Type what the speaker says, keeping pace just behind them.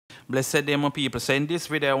Blessed day, my people. So in this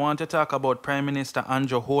video, I want to talk about Prime Minister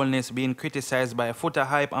Andrew Holness being criticized by Foota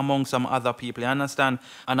hype among some other people, you understand?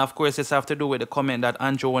 And of course, this have to do with the comment that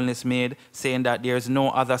Andrew Holness made, saying that there is no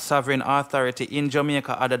other sovereign authority in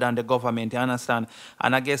Jamaica other than the government, you understand?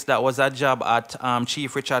 And I guess that was a jab at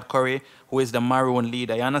Chief Richard Currie, who is the Maroon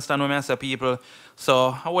leader. You understand what I say, people? So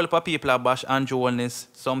a whole lot of people are bash Andrew Holness.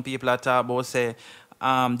 Some people are talk about say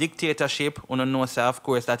dictatorship. You know, say, of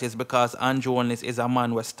course, that is because Andrew Holness is a man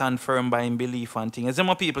who stand firm by his belief and things. You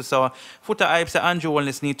know, people, so Foota hype say Andrew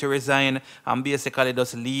Holness need to resign and basically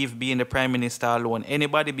just leave being the Prime Minister alone.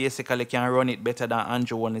 Anybody basically can run it better than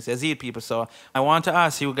Andrew Holness. You see, people, so I want to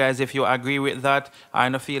ask you guys if you agree with that. I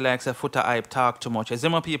don't feel like say Foota hype talk too much. You see,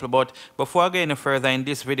 my people, but before I go any further in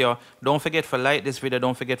this video, don't forget to like this video,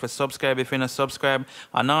 don't forget to subscribe if you're not subscribed,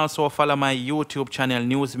 and also follow my YouTube channel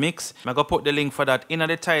News Mix. I'm going to put the link for that in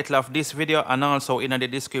the title of this video and also in the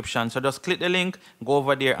description. So just click the link, go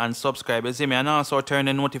over there and subscribe, you see me, and also turn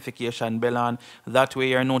the notification bell on. That way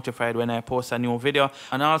you're notified when I post a new video.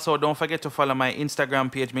 And also don't forget to follow my Instagram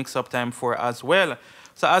page Mix Up Time 4 as well.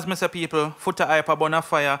 So as I say, people, Foota hype about a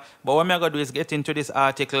fire, but what I'm going to do is get into this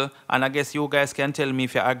article, and I guess you guys can tell me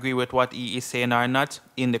if you agree with what he is saying or not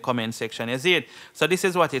in the comment section. You see it? So this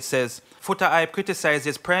is what it says. Foota hype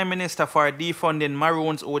criticizes Prime Minister for defunding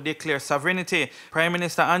Maroons who declare sovereignty. Prime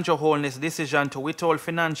Minister Andrew Holness' decision to withhold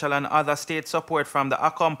financial and other state support from the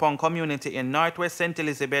Akompong community in Northwest St.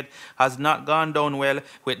 Elizabeth has not gone down well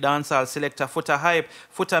with dancehall selector Foota hype.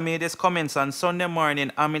 Foota made his comments on Sunday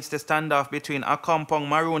morning amidst the standoff between Akompong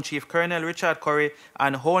Maroon Chief Colonel Richard Currie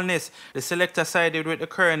and Holness. The selector sided with the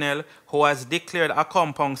Colonel, who has declared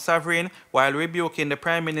Akompong sovereign, while rebuking the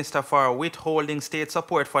Prime Minister for withholding state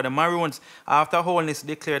support for the Maroons, after Holness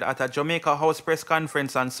declared at a Jamaica House press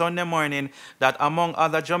conference on Sunday morning that among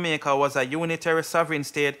other Jamaica was a unitary sovereign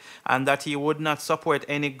state and that he would not support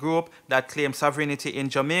any group that claimed sovereignty in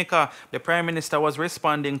Jamaica. The Prime Minister was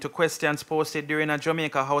responding to questions posted during a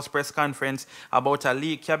Jamaica House press conference about a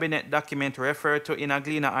leaked cabinet document referred to in a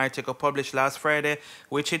Gleaner article published last Friday,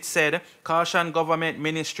 which it said cautioned government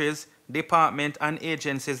ministries, departments and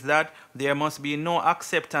agencies that there must be no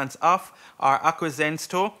acceptance of or acquiescence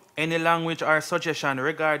to any language or suggestion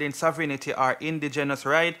regarding sovereignty or indigenous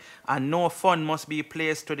right, and no fund must be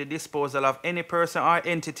placed to the disposal of any person or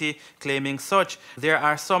entity claiming such. There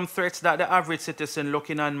are some threats that the average citizen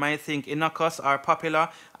looking on might think innocuous or popular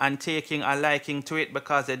and taking a liking to it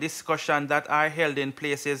because the discussions that are held in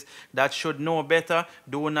places that should know better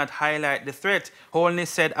do not highlight the threat. Holness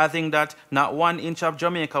said, adding that not 1 inch of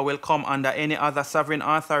Jamaica will come under any other sovereign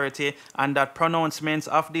authority, and that pronouncements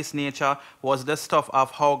of this nature was the stuff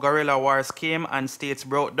of how guerrilla wars came and states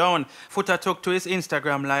broke down. Foota took to his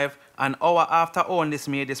Instagram live an hour after Holness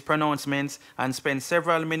made his pronouncements and spent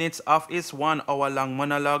several minutes of his 1 hour-long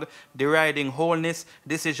monologue deriding Holness'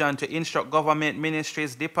 decision to instruct government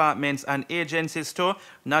ministries, departments and agencies to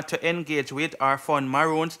not to engage with or fund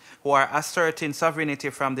Maroons who are asserting sovereignty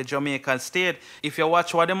from the Jamaican state. If you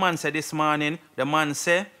watch what the man said this morning, the man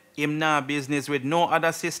said him nah business with no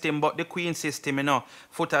other system but the Queen system, you know.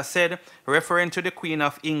 Foota said, referring to the Queen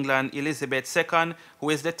of England, Elizabeth II, who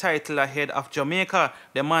is the title head of Jamaica.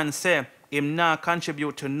 The man said, him nah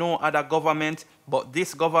contribute to no other government but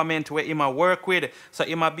this government where him a work with. So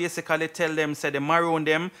him a basically tell them, say the Maroon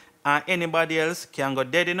them and anybody else can go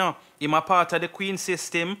dead, you know. Him a part of the Queen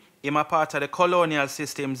system, him a part of the colonial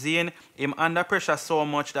system, Zine. Him under pressure so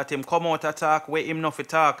much that him come out attack where him not fi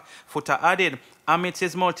talk. Foota added, amidst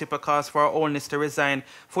his multiple calls for Holness to resign,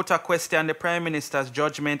 Foota questioned the Prime Minister's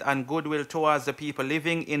judgment and goodwill towards the people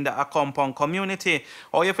living in the Akompong community.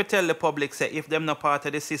 Or if you tell the public, say, if them not part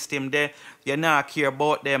of the system there, you not care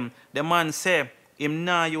about them. The man say, him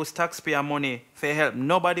nah use taxpayer money for help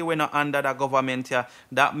nobody when not under the government here.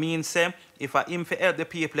 That means say if I him for help the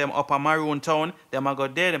people them up a Maroon town, them a go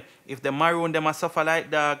dead. If the Maroon them a suffer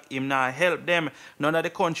like dog, him nah help them. None of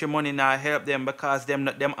the country money nah help them because them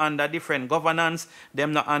under different governance,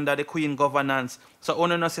 them not under the Queen governance. So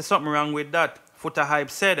only no say something wrong with that. Foota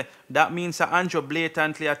hype said that means that Andrew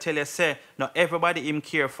blatantly I tell you say not everybody him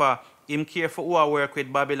care for. Him care for who I work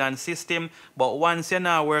with Babylon system, but once you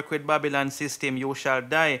now work with Babylon system, you shall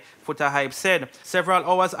die, Foota hype said. Several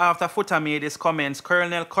hours after Foota made his comments,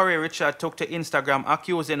 Colonel Currie Richard took to Instagram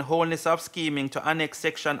accusing Holness of scheming to annex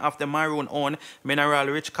section of the Maroon-owned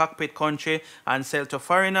mineral-rich cockpit country and sell to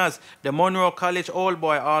foreigners. The Monroe College old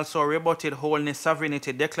boy also rebutted Holness'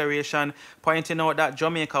 sovereignty declaration, pointing out that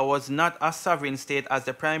Jamaica was not a sovereign state as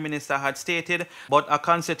the Prime Minister had stated, but a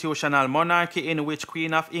constitutional monarchy in which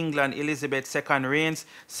Queen of England Elizabeth II reigns,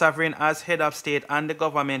 sovereign as head of state, and the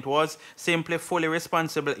government was simply fully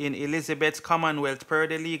responsible in Elizabeth's Commonwealth per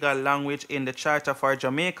the legal language in the Charter for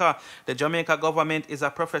Jamaica. The Jamaica government is a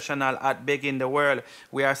professional at begging the world.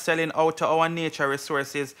 We are selling out our nature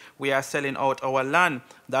resources. We are selling out our land.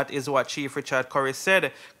 That is what Chief Richard Currie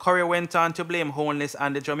said. Currie went on to blame Holness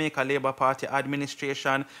and the Jamaica Labour Party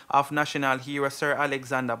administration of national hero Sir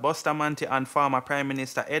Alexander Bustamante and former Prime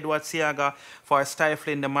Minister Edward Seaga for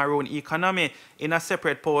stifling the maroon economy. In a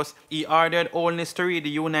separate post, he ordered Holness to read the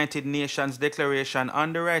United Nations Declaration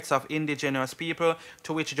on the Rights of Indigenous People,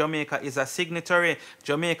 to which Jamaica is a signatory.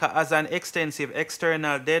 Jamaica has an extensive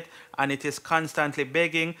external debt and it is constantly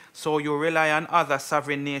begging, so you rely on other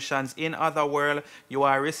sovereign nations in other world. You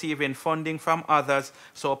are receiving funding from others,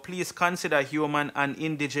 so please consider human and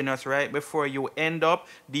indigenous right before you end up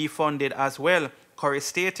defunded as well, Currie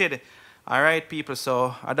stated. Alright people,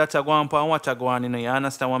 so that's a go on and what a go on, you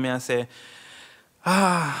understand what I say?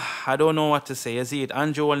 I don't know what to say. You see it,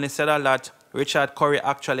 Andrew only said a lot. Richard Currie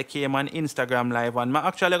actually came on Instagram live and I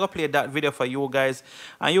actually go play that video for you guys,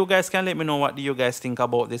 and you guys can let me know what do you guys think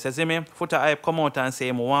about this. You see me? Foota hype come out and say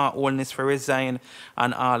he want Holness for resign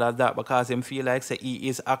and all of that because him feel like say he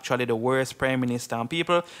is actually the worst prime minister. And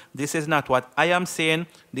people, this is not what I am saying,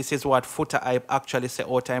 this is what Foota hype actually say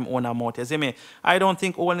out time own mouth. You see me? I don't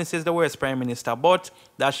think Holness is the worst prime minister, but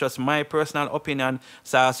that's just my personal opinion.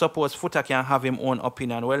 So I suppose Foota can have him own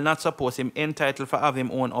opinion. Well, not suppose him entitled for have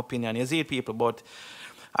him own opinion. You see it, people? But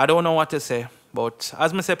I don't know what to say. But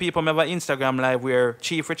as I say, people, I have an Instagram live where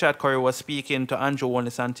Chief Richard Currie was speaking to Andrew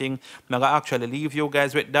Holness and thing. I'm going to actually leave you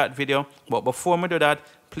guys with that video. But before I do that,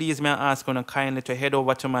 please may I ask you kindly to head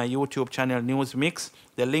over to my YouTube channel News Mix.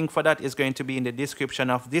 The link for that is going to be in the description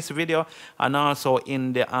of this video and also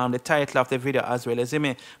in the title of the video as well as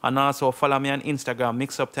me. And also follow me on Instagram,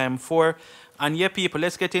 MixUpTime4. And yeah, people,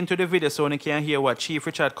 let's get into the video so you can hear what Chief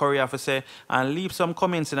Richard Currie have to say and leave some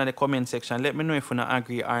comments in the comment section. Let me know if you don't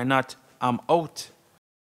agree or not. I'm out.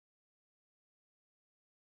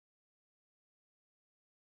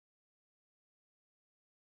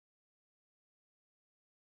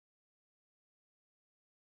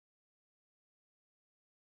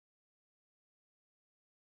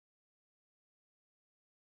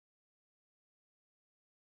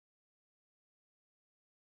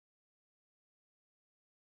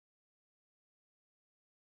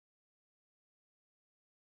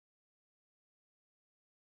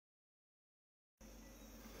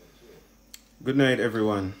 Good night,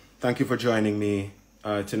 everyone. Thank you for joining me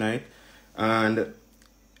tonight. And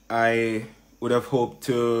I would have hoped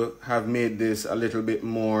to have made this a little bit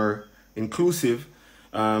more inclusive,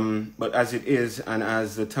 but as it is and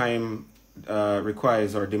as the time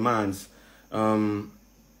requires or demands, a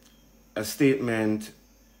statement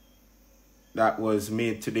that was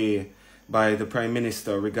made today by the Prime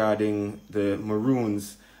Minister regarding the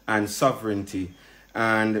Maroons and sovereignty.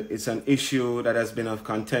 And it's an issue that has been of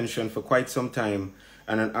contention for quite some time,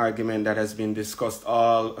 and an argument that has been discussed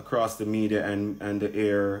all across the media and the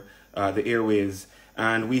airways.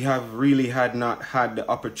 And we have really not had the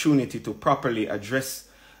opportunity to properly address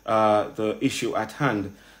the issue at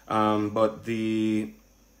hand. But the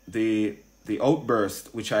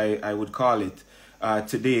outburst, which I would call it,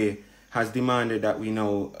 today has demanded that we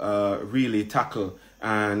now really tackle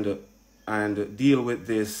and deal with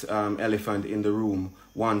this elephant in the room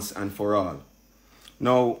once and for all.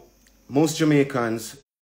 Now, most Jamaicans